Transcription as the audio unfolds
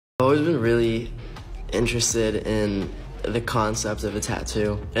I've always been really interested in the concept of a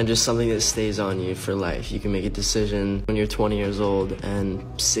tattoo and just something that stays on you for life. You can make a decision when you're 20 years old and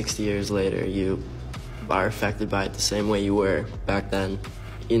 60 years later you are affected by it the same way you were back then.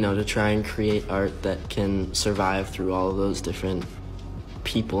 You know, to try and create art that can survive through all of those different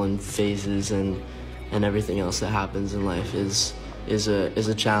people and phases and everything else that happens in life is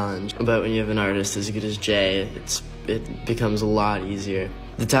a challenge. But when you have an artist as good as Jay, it becomes a lot easier.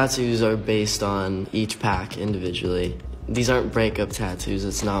 The tattoos are based on each pack individually. These aren't breakup tattoos,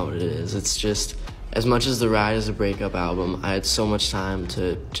 it's not what it is. It's just, as much as The Ride is a breakup album, I had so much time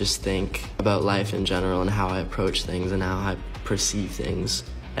to just think about life in general and how I approach things and how I perceive things.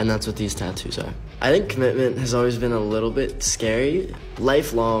 And that's what these tattoos are. I think commitment has always been a little bit scary.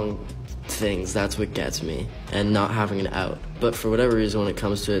 Lifelong things, that's what gets me, and not having an out. But for whatever reason, when it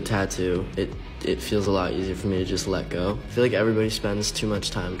comes to a tattoo, it feels a lot easier for me to just let go. I feel like everybody spends too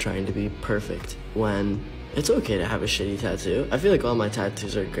much time trying to be perfect when it's okay to have a shitty tattoo. I feel like all my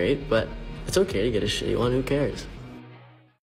tattoos are great, but it's okay to get a shitty one, who cares?